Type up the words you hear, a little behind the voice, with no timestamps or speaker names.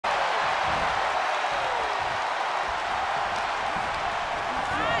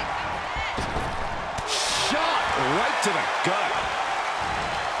to the gut.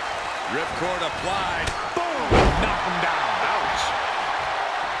 Ripcord applied. Boom! Knock him down. Ouch.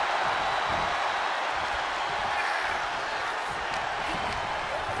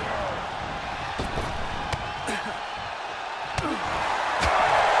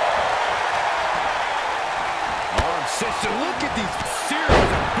 Arm system. Look at these series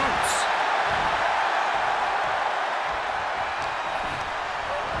of boots.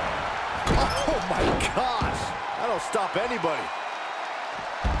 Oh my gosh. That'll stop anybody.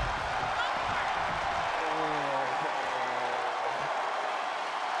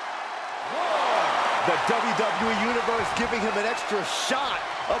 The WWE Universe giving him an extra shot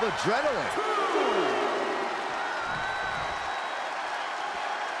of adrenaline.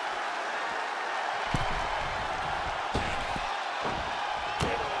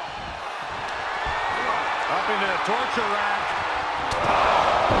 Up into the torture rack.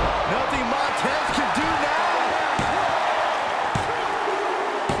 Nothing Montez can do now.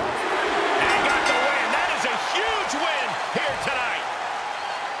 And got the win. That is a huge win here tonight.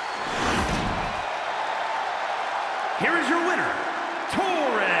 Here is your winner,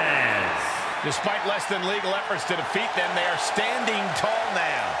 Torres. Despite less than legal efforts to defeat them, they are standing tall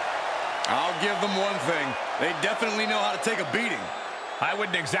now. I'll give them one thing. They definitely know how to take a beating. I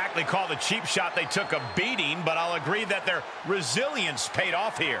wouldn't exactly call the cheap shot they took a beating, but I'll agree that their resilience paid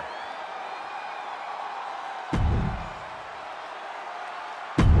off here.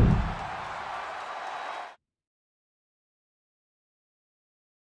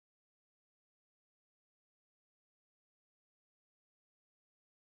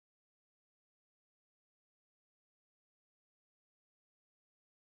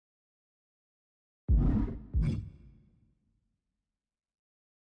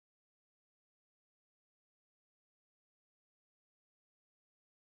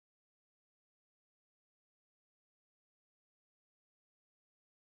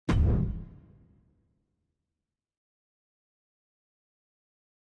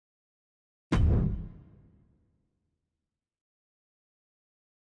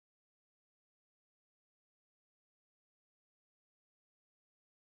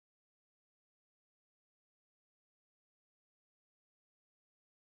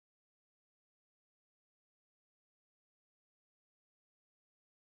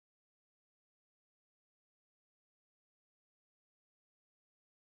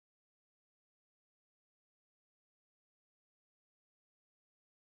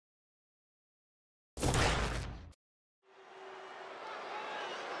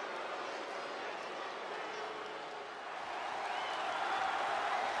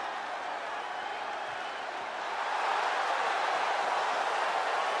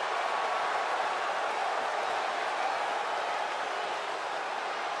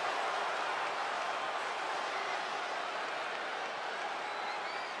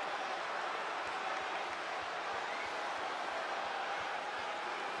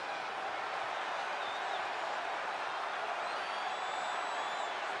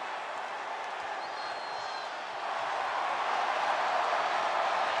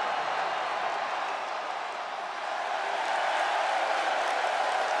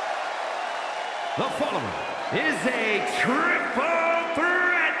 The following is a triple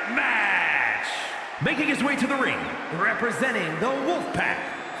threat match. Making his way to the ring, representing the Wolfpack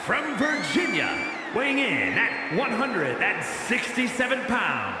from Virginia, weighing in at 167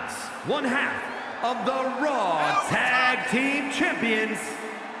 pounds, one half of the Raw Tag Team Champions,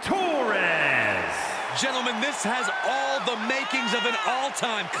 Torres. Gentlemen, this has all the makings of an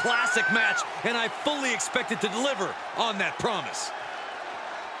all-time classic match, and I fully expect it to deliver on that promise.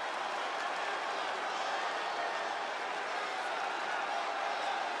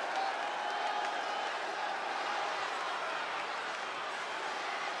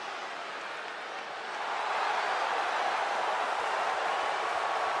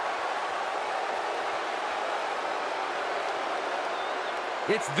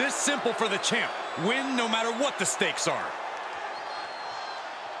 It's this simple for the champ. Win no matter what the stakes are.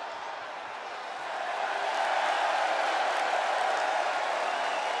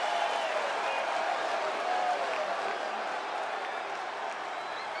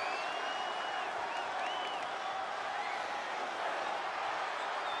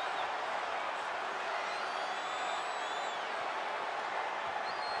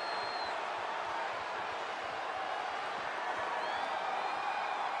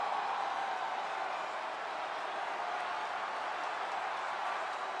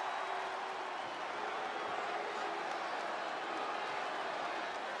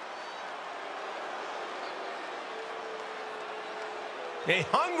 A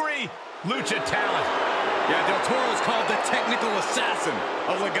hungry lucha talent. Yeah, Del Toro is called the technical assassin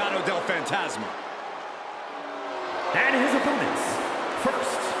of Legado del Fantasma. And his opponents,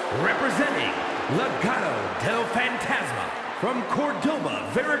 first, representing Legado del Fantasma from Cordoba,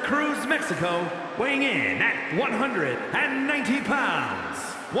 Veracruz, Mexico, weighing in at 190 pounds,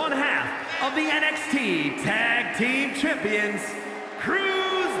 one half of the NXT Tag Team Champions,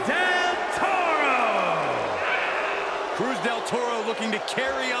 Cruz del Toro. Cruz del Toro looking to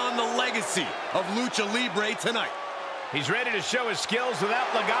carry on the legacy of Lucha Libre tonight. He's ready to show his skills without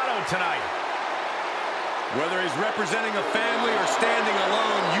Legado tonight. Whether he's representing a family or standing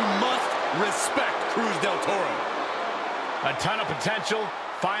alone, you must respect Cruz del Toro. A ton of potential,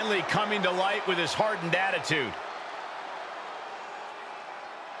 finally coming to light with his hardened attitude.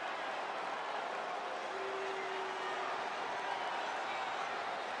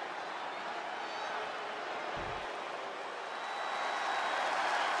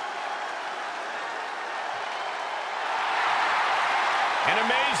 An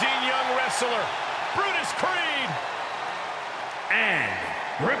amazing young wrestler, Brutus Creed. And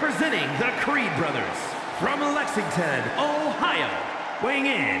representing the Creed brothers from Lexington, Ohio, weighing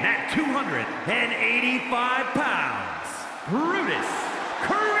in at 285 pounds, Brutus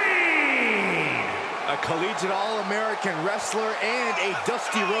Creed. A collegiate All-American wrestler and a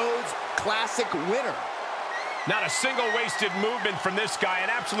Dusty Rhodes Classic winner. Not a single wasted movement from this guy, an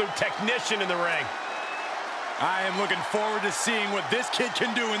absolute technician in the ring. I am looking forward to seeing what this kid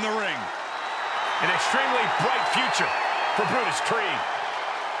can do in the ring. An extremely bright future for Brutus Creed.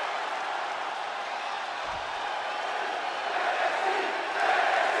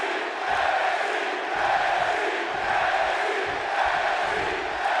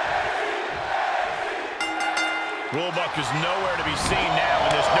 Rulebook is nowhere to be seen now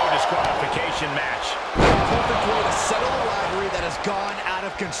in this no disqualification match. Perfect way to settle a rivalry that has gone out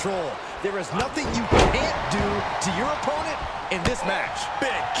of control. There is nothing you can't do to your opponent in this match.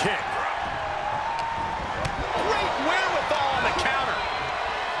 Big kick. Great wherewithal on the counter.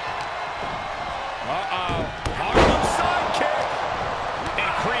 Harlem sidekick.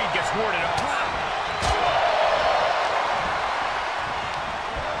 And Creed gets warded off.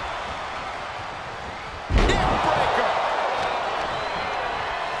 Neckbreaker.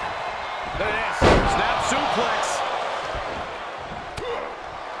 Look at this. Snap suplex.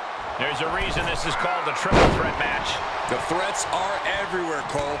 There's a reason this is called a triple threat match. The threats are everywhere,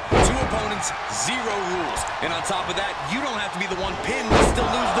 Cole. Two opponents, zero rules. And on top of that, you don't have to be the one pinned to still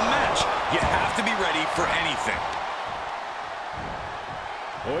lose the match. You have to be ready for anything.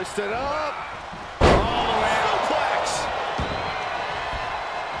 Hoist it up. All the way suplex.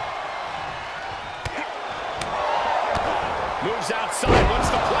 Moves outside.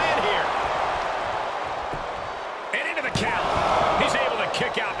 What's the plan here? And into the count. He's able to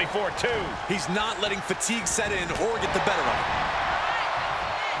kick out before two. He's not letting fatigue set in or get the better of him.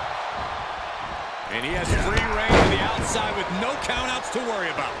 And he has free reign to the outside with no countouts to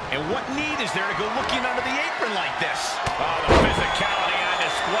worry about. And what need is there to go looking under the apron like this? Oh, the physicality on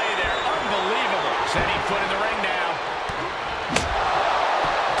display there. Unbelievable. Setting foot in the ring now.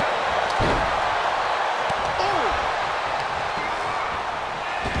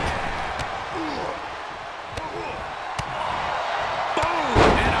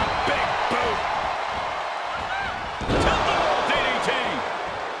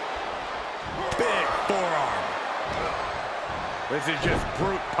 This is just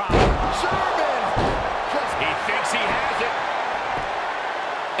brute power. Sherman! He thinks he has it.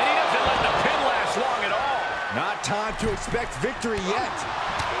 And he doesn't let the pin last long at all. Not time to expect victory yet.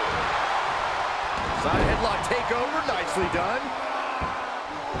 Side headlock takeover, nicely done.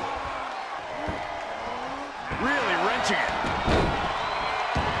 Really wrenching it.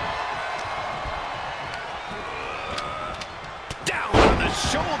 Down on the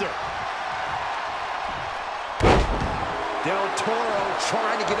shoulder. Del Toro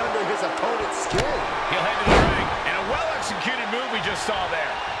trying to get under his opponent's skin. He'll head to the ring. And a well-executed move we just saw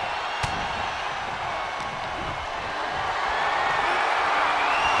there.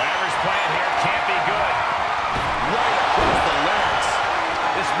 Whatever's playing here can't be good. Right across the legs.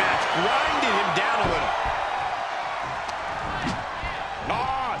 This match grinded him down a little.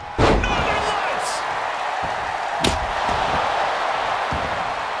 Northern Lights!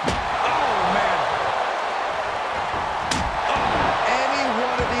 Oh, man. Any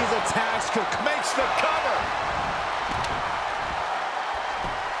one of these attacks could Makes the cover.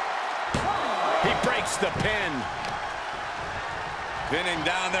 He breaks the pin. Pinning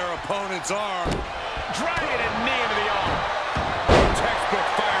down their opponent's arm. Driving a knee into the arm. Textbook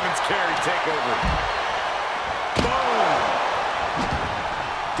fireman's carry takeover.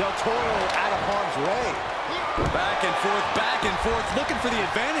 Del Toro out of harm's way. back and forth, looking for the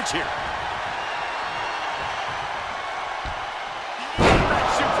advantage here.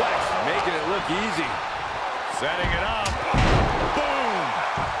 Suplex, making it look easy. Setting it up. Boom.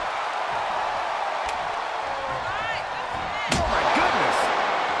 Oh, my goodness.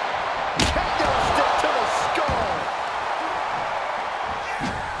 Kendo stick to the skull.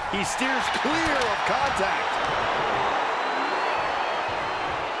 He steers clear of contact.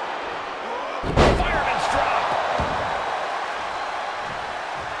 Fireman's drop.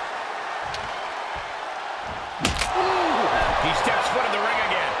 Ooh. He steps foot in the ring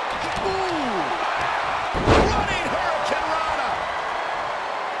again. Ooh. Running Hurricane Rana.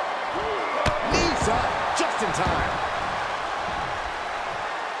 Knees up just in time.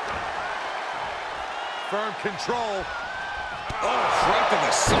 Firm control. Oh, right to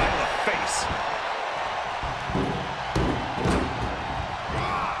the side of the face.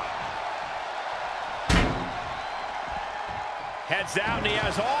 Heads out, and he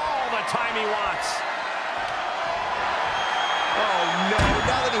has all the time he wants. Oh, no.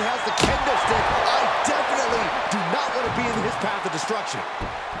 Now that he has the kendo stick, I definitely do not want to be in his path of destruction.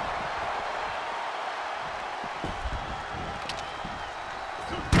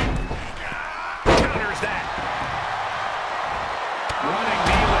 Counters that. Running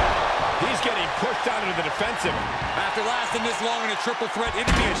knee lift. He's getting pushed out into the defensive. After lasting this long in a triple threat, it'd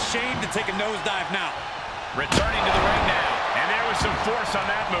be a shame to take a nosedive now. Returning to the ring now. And there was some force on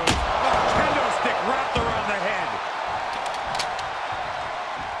that move. Oh, kendo stick wrapped around the head.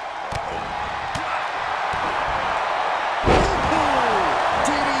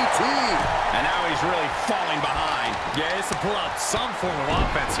 DDT. And now he's really falling behind. Yeah, he has to pull out some form of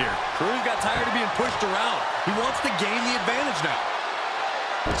offense here. Cruz got tired of being pushed around. He wants to gain the advantage now.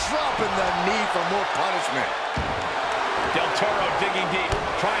 Dropping the knee for more punishment. Del Toro digging deep,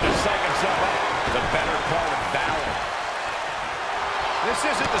 trying to psych himself up. The better part of valor. This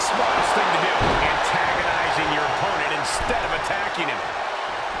isn't the smartest thing to do, antagonizing your opponent instead of attacking him.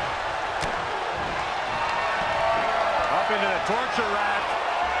 Up into the torture rack.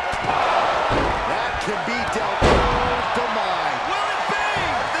 That could be Del Toro's demise. Will it be?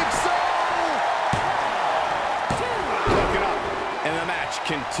 I think so. Looking up, and the match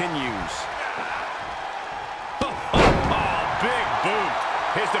continues. Big boot.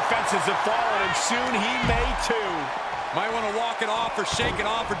 His defenses have fallen, and soon he may too. Might want to walk it off or shake it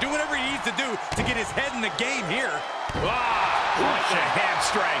off or do whatever he needs to do to get his head in the game here. Watch a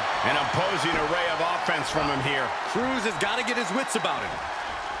hamstring. An imposing array of offense from him here. Cruz has got to get his wits about him.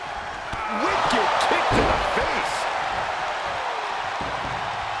 Wicked kick to the face.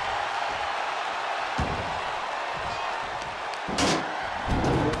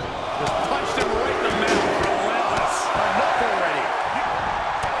 Just punched him right in the mouth. Relentless. Enough already.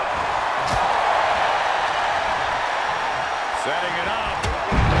 Setting it up.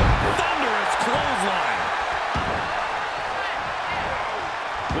 Thunderous clothesline.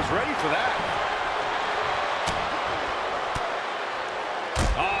 Was ready for that.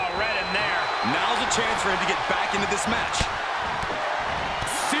 Oh, right in there. Now's a chance for him to get back into this match.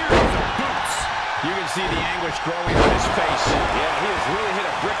 Series of boots. You can see the anguish growing on his face. Yeah, he has really hit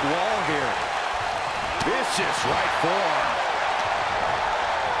a brick wall here. Vicious right forearm.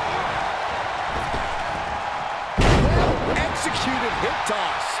 Executed hip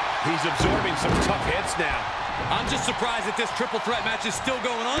toss. He's absorbing some tough hits now. I'm just surprised that this triple threat match is still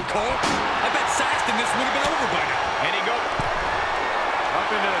going on, Cole. I bet Saxton this would have been over by now. And he goes up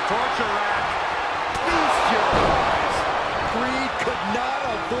into the torture rack. Feast your eyes. Creed could not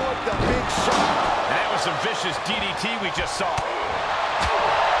avoid the big shot. And that was some vicious DDT we just saw.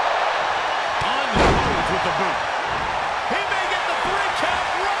 Unloads with the boot. He may get the 3 count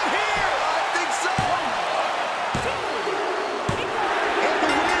right here. I think so. And the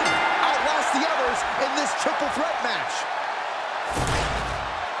win outlasts the others in this triple threat match.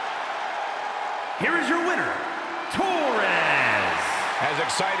 Here is your winner, Torres. As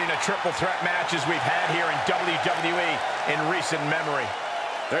exciting a triple threat match as we've had here in WWE in recent memory.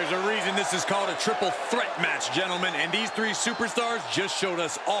 There's a reason this is called a triple threat match, gentlemen, and these 3 superstars just showed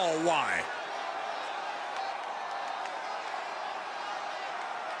us all why.